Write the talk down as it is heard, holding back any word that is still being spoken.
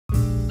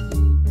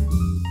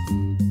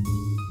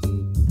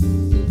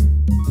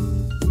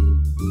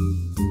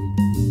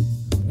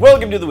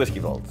Welcome to the Whiskey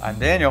Vault. I'm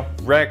Daniel.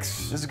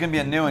 Rex. This is going to be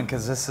a new one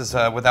because this is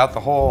without the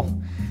whole...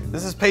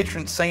 This is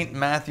patron Saint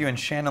Matthew and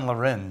Shannon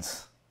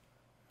Lorenz.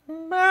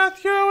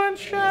 Matthew and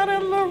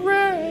Shannon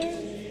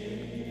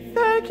Lorenz,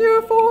 thank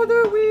you for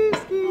the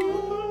whiskey.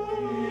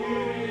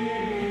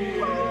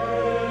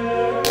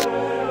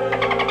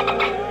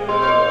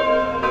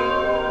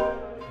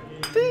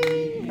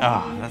 Ding.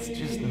 Oh, that's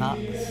just not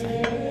the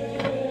same.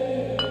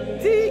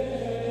 Ding.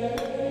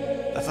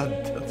 That's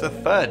a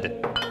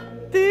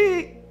thud.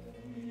 Ding.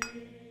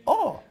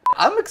 Oh,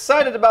 I'm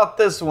excited about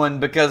this one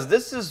because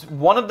this is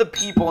one of the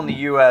people in the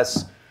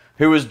U.S.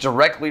 who is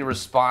directly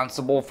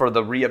responsible for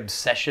the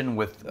re-obsession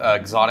with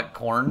exotic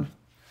corn.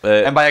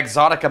 And by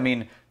exotic, I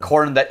mean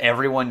corn that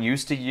everyone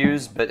used to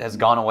use but has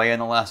gone away in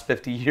the last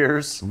 50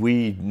 years.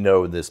 We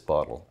know this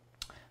bottle.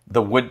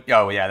 The wood,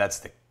 oh yeah, that's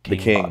the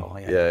King bottle.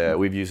 Yeah,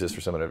 we've used this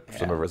for some of us.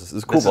 This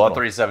is a cool this bottle.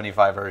 This is the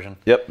 375 version.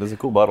 Yep, this is a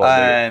cool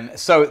bottle.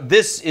 So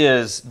this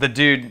is the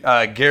dude,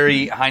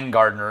 Gary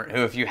Hinegardner,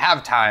 who if you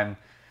have time,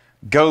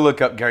 go look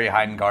up Gary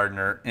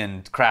Hinegardner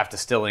in craft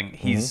distilling.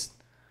 He's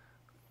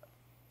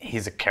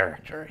a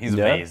character. He's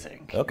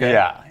amazing. Okay.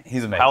 Yeah,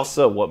 he's amazing. How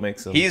so? What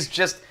makes him? He's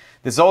just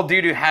this old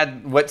dude who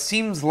had what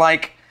seems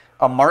like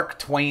a Mark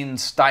Twain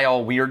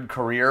style weird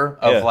career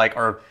of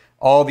or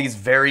all these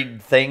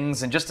varied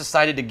things, and just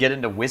decided to get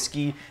into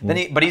whiskey. But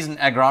he's an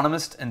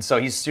agronomist, and so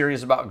he's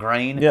serious about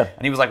grain. Yeah.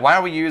 And he was like, why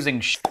are we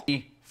using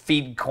shitty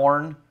feed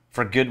corn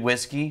for good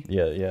whiskey?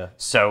 Yeah.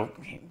 So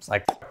he was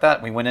like, fuck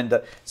that. We went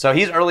into, so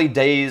he's early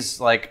days,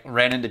 like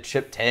ran into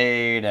Chip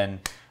Tate and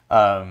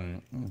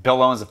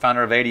Bill Owens, the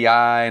founder of ADI,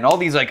 and all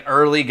these like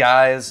early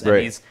guys. And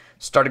he's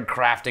started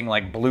crafting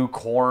like blue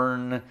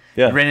corn.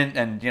 Yeah. He ran in,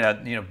 and you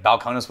know,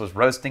 Balcones was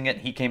roasting it.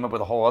 He came up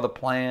with a whole other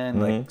plan.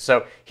 Like,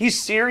 so he's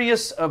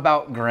serious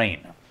about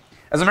grain.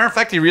 As a matter of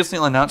fact, he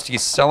recently announced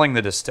he's selling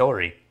the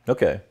distillery.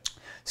 Okay.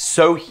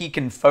 So he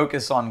can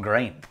focus on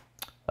grain.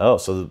 Oh,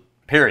 so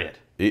period.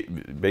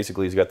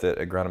 Basically, he's got the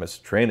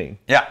agronomist training.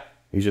 Yeah.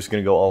 He's just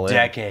going to go all in.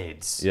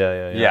 Decades.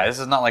 Yeah. Yeah, this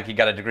is not like he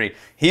got a degree.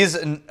 He's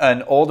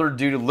an older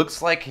dude who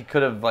looks like he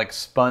could have like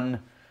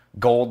spun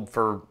gold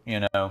for,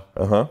 you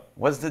know.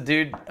 What's the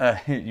dude?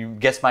 You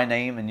guess my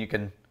name and you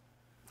can.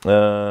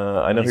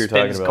 I know who you're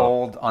talking about. Spins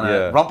gold on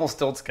a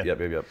Rumpelstiltskin.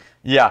 Yep.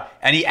 Yeah,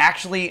 and he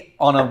actually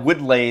on a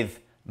wood lathe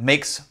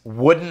makes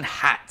wooden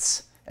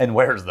hats and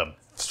wears them.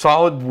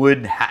 Solid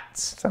wood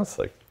hats. Sounds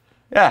like.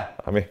 Yeah.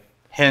 I mean.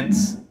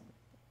 Hence.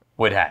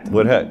 Wood hat.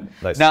 Wood hat.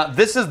 Nice. Now,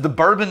 this is the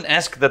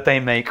bourbon-esque that they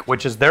make,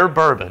 which is their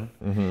bourbon,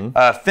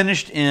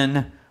 finished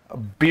in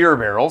beer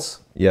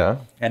barrels. Yeah.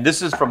 And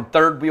this is from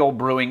Third Wheel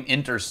Brewing.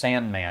 Enter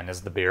Sandman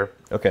is the beer.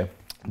 Okay.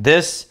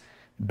 This,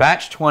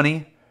 batch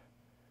 20.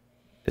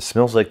 It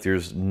smells like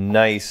there's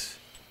nice,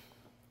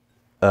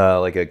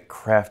 like a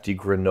crafty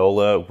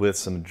granola with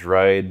some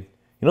dried,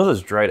 you know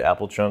those dried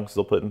apple chunks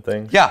they'll put in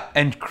things? Yeah,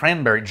 and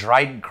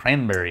dried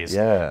cranberries.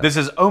 Yeah. This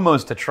is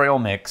almost a trail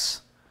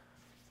mix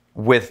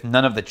with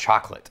none of the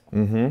chocolate.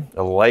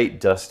 A light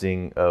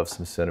dusting of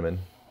some cinnamon.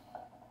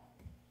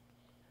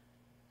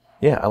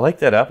 Yeah, I like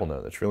that apple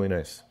note. That's really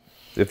nice.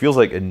 It feels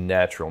like a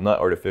natural, not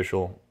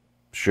artificial,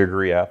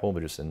 sugary apple,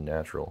 but just a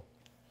natural.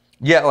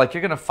 Yeah, like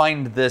you're going to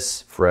find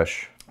this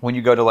fresh when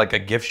you go to like a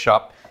gift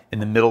shop in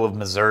the middle of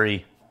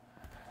Missouri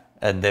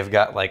and they've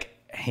got like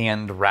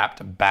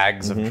hand-wrapped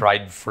bags of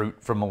dried fruit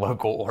from a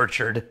local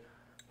orchard.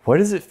 Why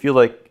does it feel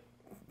like,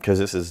 because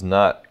this is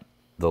not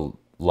the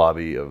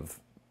lobby of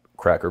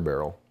Cracker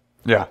Barrel.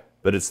 Yeah.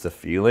 But it's the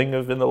feeling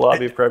of in the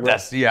lobby of Cracker Barrel.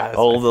 That's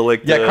all the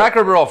like.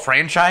 Cracker Barrel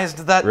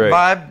franchised that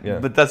vibe. Yeah.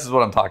 But this is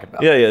what I'm talking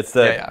about. Yeah. It's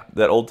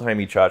that old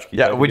timey tchotchke.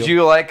 Yeah. Would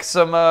you like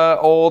some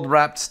old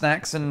wrapped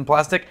snacks in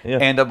plastic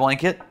and a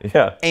blanket?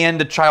 Yeah. And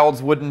a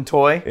child's wooden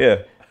toy.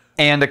 Yeah.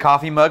 And a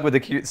coffee mug with a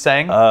cute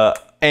saying.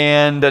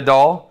 And a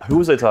doll. Who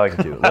was I talking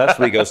to? Last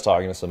week I was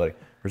talking to somebody.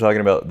 We're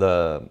talking about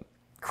the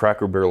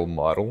Cracker Barrel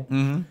model.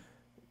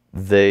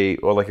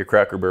 Or like a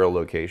Cracker Barrel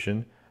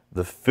location.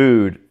 The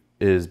food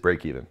is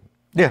break even.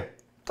 Yeah.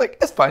 Like,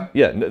 it's fine.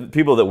 Yeah,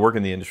 people that work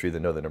in the industry that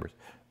know the numbers.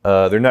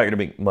 They're not going to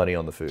make money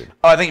on the food.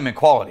 Oh, I think you meant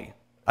quality.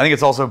 I think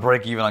it's also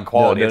break even on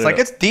quality.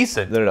 It's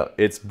decent. No.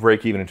 It's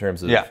break even in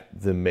terms of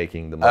them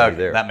making the money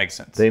there. That makes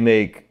sense. They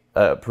make,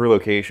 per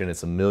location,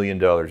 it's $1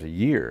 million a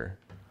year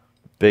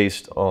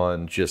based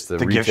on just the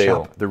retail gift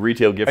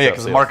shop. Yeah,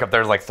 because the markup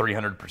there is like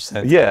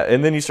 300%. Yeah,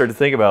 and then you start to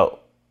think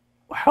about,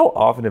 how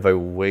often have I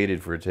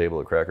waited for a table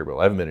at Cracker Barrel?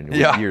 I haven't been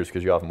in years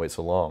because you often wait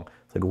so long.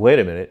 It's like, wait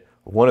a minute.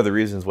 One of the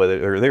reasons why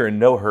they're in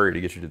no hurry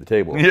to get you to the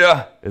table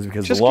is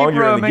because the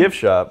longer you're in the gift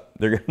shop,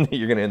 you're going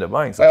to end up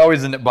buying something. I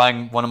always end up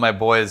buying, one of my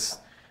boys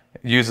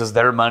uses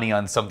their money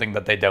on something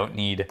that they don't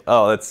need.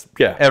 Oh, that's,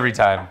 every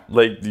time.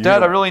 Like,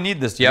 Dad, I really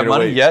need this. Do you have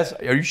money? Yes.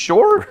 Are you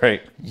sure?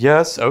 Right.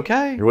 Yes.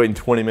 Okay. You're waiting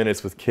 20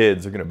 minutes with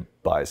kids. They're going to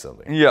buy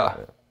something. Yeah.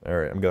 All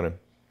right. I'm going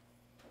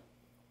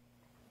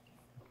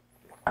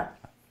to.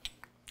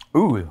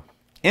 Ooh,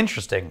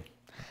 interesting.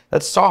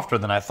 That's softer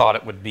than I thought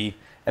it would be.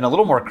 And a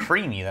little more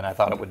creamy than I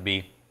thought it would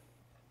be.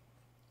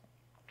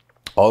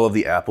 All of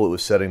the apple it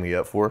was setting me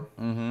up for.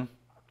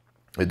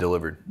 It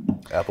delivered.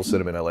 Apple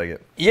cinnamon, I like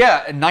it.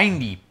 Yeah,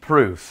 90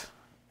 proof.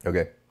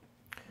 Okay.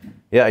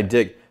 Yeah, I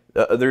dig.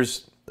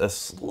 There's a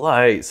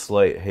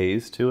slight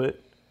haze to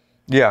it.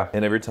 Yeah.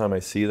 And every time I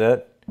see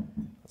that,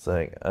 it's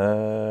like,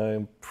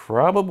 I'm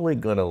probably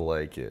going to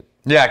like it.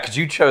 Yeah, because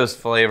you chose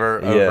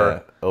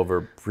flavor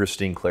over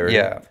pristine clarity.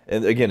 Yeah.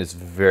 And again, it's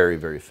very,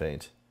 very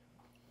faint.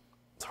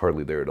 It's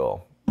hardly there at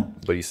all.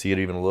 But you see it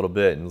even a little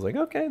bit, and it's like,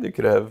 okay, they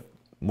could have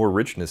more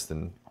richness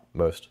than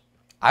most.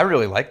 I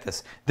really like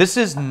this. This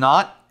is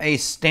not a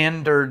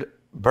standard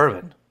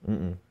bourbon.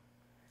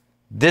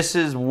 This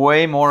is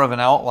way more of an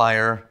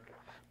outlier,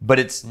 but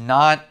it's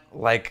not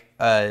like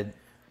a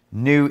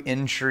new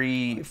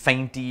entry,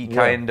 fainty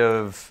kind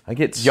of I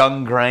get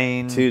young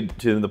grain.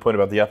 To the point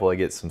about the apple, I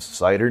get some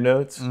cider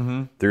notes.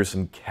 There's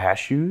some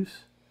cashews.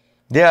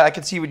 Yeah, I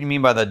can see what you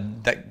mean by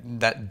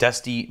that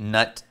dusty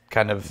nut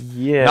kind of.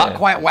 Yeah. Not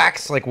quite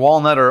wax like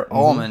walnut or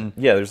almond.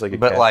 Yeah, there's like a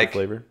cashew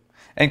flavor.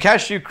 And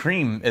cashew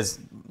cream is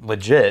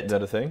legit. Is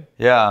that a thing?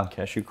 Yeah.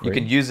 Cashew cream?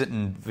 You can use it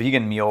in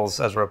vegan meals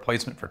as a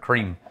replacement for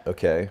cream.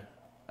 Okay.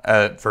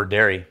 For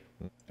dairy.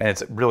 And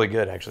it's really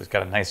good, actually. It's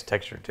got a nice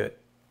texture to it.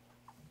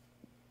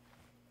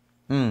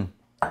 Do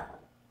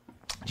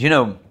you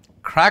know,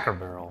 Cracker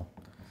Barrel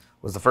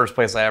was the first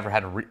place I ever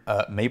had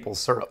maple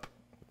syrup.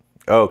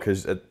 Oh,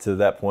 because to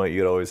that point,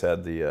 you'd always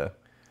had the...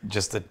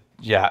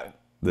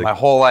 my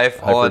whole life,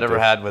 all I'd ever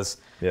had was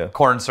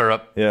corn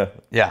syrup. Yeah.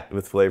 Yeah.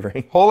 With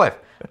flavoring. Whole life.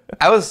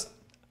 I was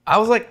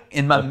like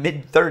in my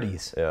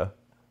mid-30s. Yeah.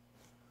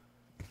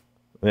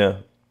 Yeah.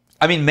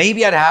 I mean,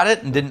 maybe I'd had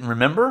it and didn't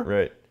remember.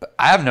 Right. But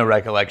I have no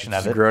recollection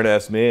of it.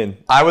 Grown-ass man.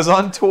 I was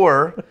on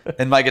tour,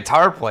 and my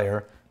guitar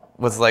player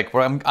was like,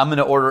 well, I'm going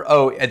to order,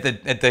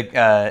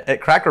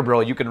 at Cracker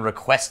Barrel, you can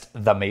request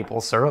the maple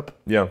syrup.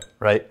 Yeah.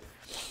 Right?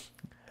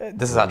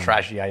 This is how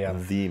trashy I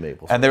am. The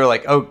maple syrup. And they were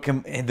like,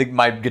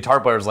 my guitar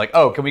player was like,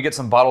 oh, can we get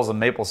some bottles of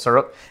maple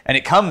syrup? And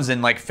it comes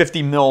in like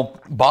 50 ml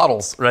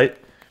bottles, right?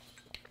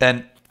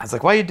 And I was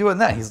like, why are you doing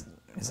that? He's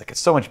like, it's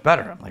so much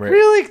better. I'm like,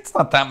 really? It's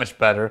not that much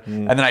better.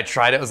 And then I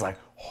tried it. I was like,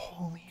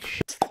 holy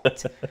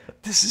shit.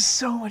 This is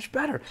so much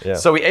better. Yeah.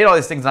 So we ate all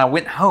these things, and I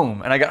went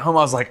home. And I got home,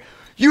 I was like,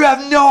 you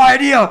have no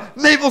idea.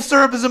 Maple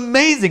syrup is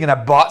amazing. And I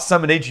bought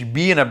some at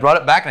H-E-B, and I brought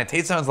it back, and I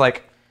tasted it, and I was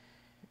like,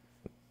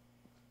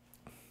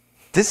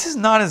 this is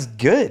not as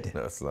good.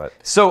 No, it's not.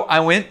 So I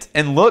went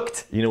and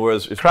looked. You know where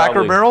it's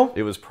Cracker Barrel?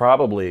 It was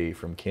probably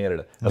from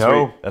Canada.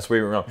 That's where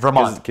you were wrong.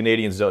 Vermont.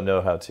 Canadians don't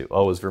know how to.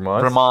 Oh, it was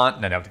Vermont?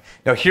 Vermont.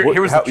 No. Here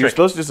was the trick. You're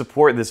supposed to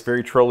support this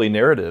very trolly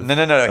narrative.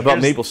 No.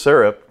 About maple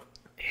syrup.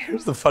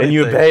 Here's the funny thing.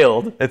 And you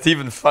bailed. It's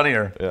even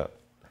funnier. Yeah.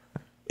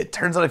 It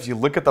turns out if you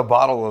look at the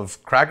bottle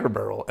of Cracker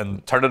Barrel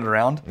and turn it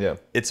around,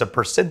 it's a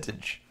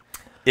percentage.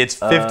 It's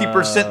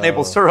 50%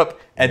 maple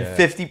syrup and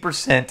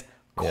 50%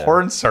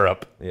 corn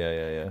syrup.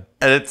 Yeah.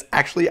 And it's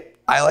actually,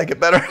 I like it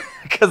better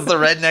because the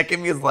redneck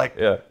in me is like,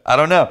 I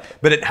don't know.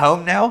 But at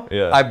home now,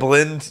 I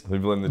blend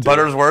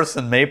butter's worse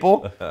than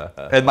maple.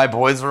 And my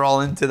boys are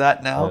all into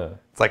that now. Yeah.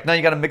 It's like, no,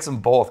 you got to mix them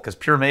both because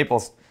pure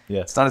maple's,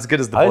 it's not as good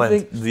as the blend. I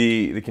think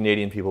the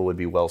Canadian people would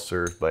be well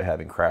served by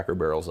having Cracker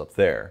Barrels up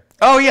there.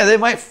 Oh, yeah, they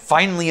might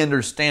finally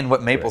understand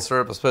what maple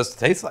syrup is supposed to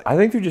taste like. I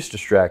think they're just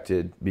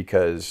distracted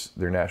because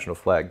their national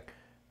flag,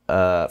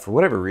 for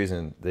whatever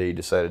reason, they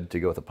decided to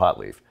go with a pot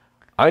leaf.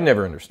 I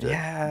never understood.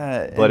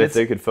 Yeah. But if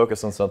they could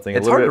focus on something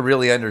it's hard to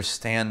really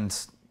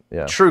understand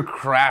true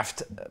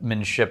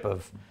craftsmanship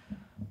of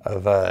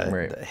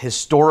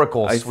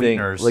historical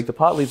sweeteners. Think, like the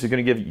pot leaves are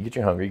going to get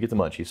you hungry, you get the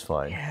munchies,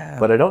 fine. Yeah.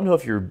 But I don't know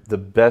if you're the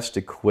best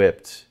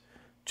equipped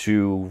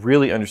to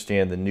really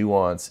understand the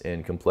nuance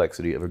and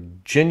complexity of a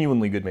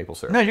genuinely good maple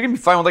syrup. No, you're going to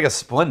be fine with like a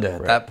Splenda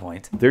at that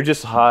point. They're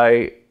just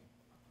high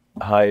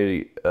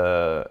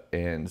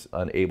and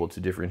unable to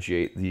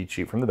differentiate the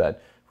cheap from the bad,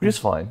 which is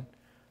fine.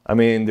 I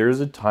mean,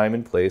 there's a time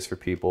and place for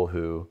people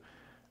who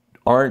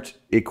aren't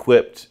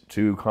equipped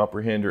to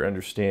comprehend or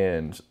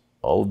understand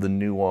all of the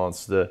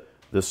nuance, the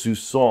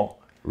soupçon,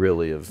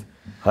 really, of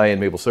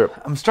high-end maple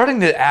syrup. I'm starting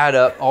to add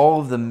up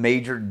all of the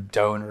major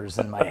donors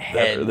in my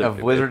head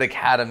of Wizard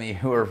Academy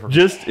who are from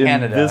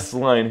Canada. In this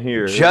line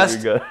here.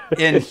 Just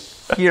in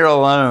here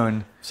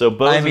alone. So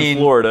Bo's in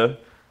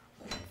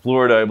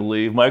Florida, I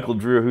believe. Michael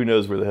Drew, who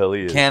knows where the hell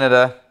he is.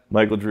 Canada.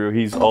 Michael Drew,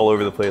 he's all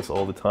over the place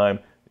all the time.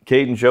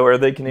 Kate and Joe, are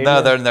they Canadian?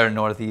 No, they're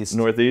Northeast.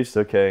 Northeast,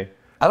 okay.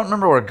 I don't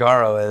remember where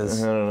Garo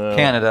is. I don't know.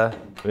 Canada.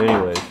 But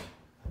anyways.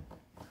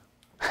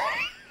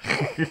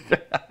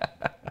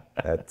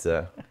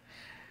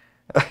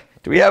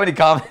 Do we have any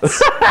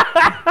comments?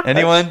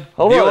 Anyone?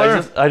 Hold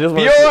on. I just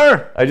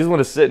want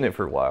to sit in it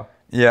for a while.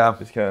 Yeah.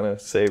 Just kind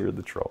of savor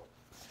the troll.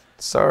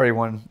 Sorry,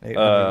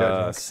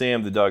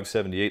 Sam the Dog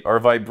 78. Are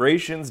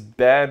vibrations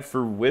bad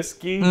for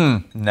whiskey?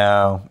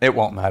 No, it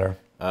won't matter.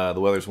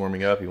 The weather's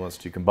warming up. He wants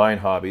to combine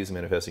hobbies,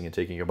 manifesting and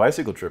taking a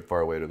bicycle trip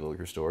far away to the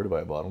liquor store to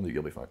buy a bottle.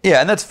 You'll be fine.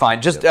 Yeah, and that's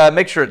fine. Just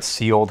make sure it's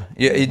sealed.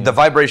 The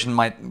vibration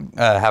might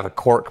have a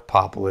cork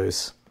pop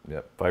loose.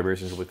 Yep,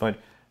 vibrations will be fine.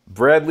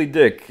 Bradley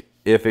Dick,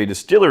 if a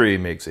distillery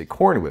makes a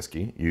corn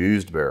whiskey,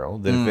 used barrel,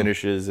 then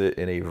finishes it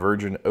in a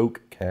virgin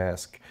oak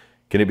cask,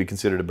 Can it be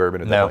considered a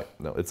bourbon at that point?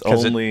 No, it's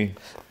only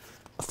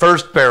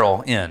first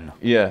barrel in.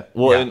 Yeah.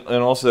 Well, yeah.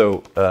 And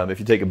also, if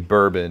you take a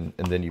bourbon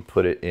and then you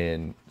put it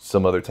in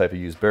some other type of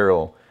used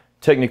barrel,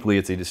 technically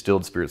it's a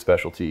distilled spirit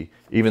specialty,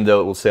 even though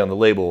it will say on the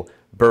label,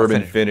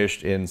 bourbon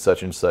finished in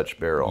such and such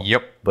barrel.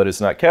 Yep. But it's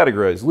not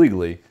categorized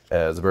legally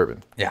as a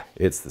bourbon. Yeah.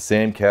 It's the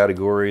same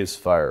category as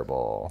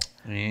Fireball.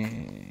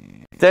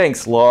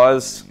 Thanks,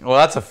 laws. Well,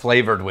 that's a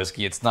flavored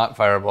whiskey. It's not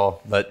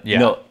Fireball, but yeah.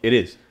 No, it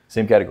is.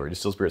 Same category,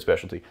 distilled spirit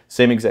specialty.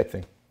 Same exact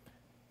thing.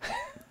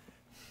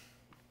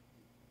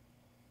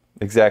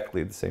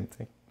 Exactly the same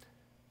thing.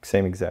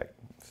 Same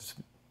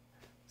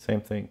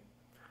thing.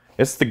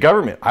 It's the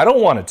government. I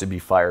don't want it to be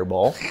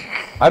Fireball.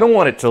 I don't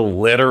want it to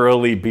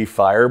literally be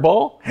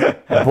Fireball.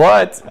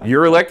 But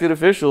your elected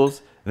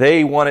officials,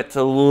 they want it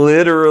to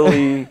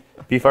literally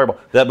be Fireball.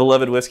 That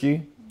beloved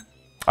whiskey,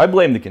 I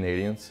blame the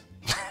Canadians.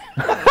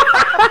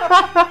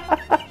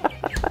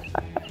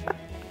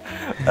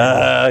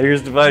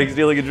 Here's dividing,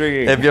 stealing, and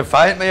drinking. If you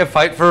fight, may you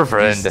fight for a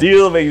friend.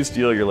 Steal, may you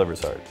steal your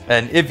lover's heart.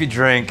 And if you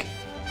drink,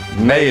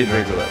 may you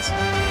drink with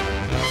us.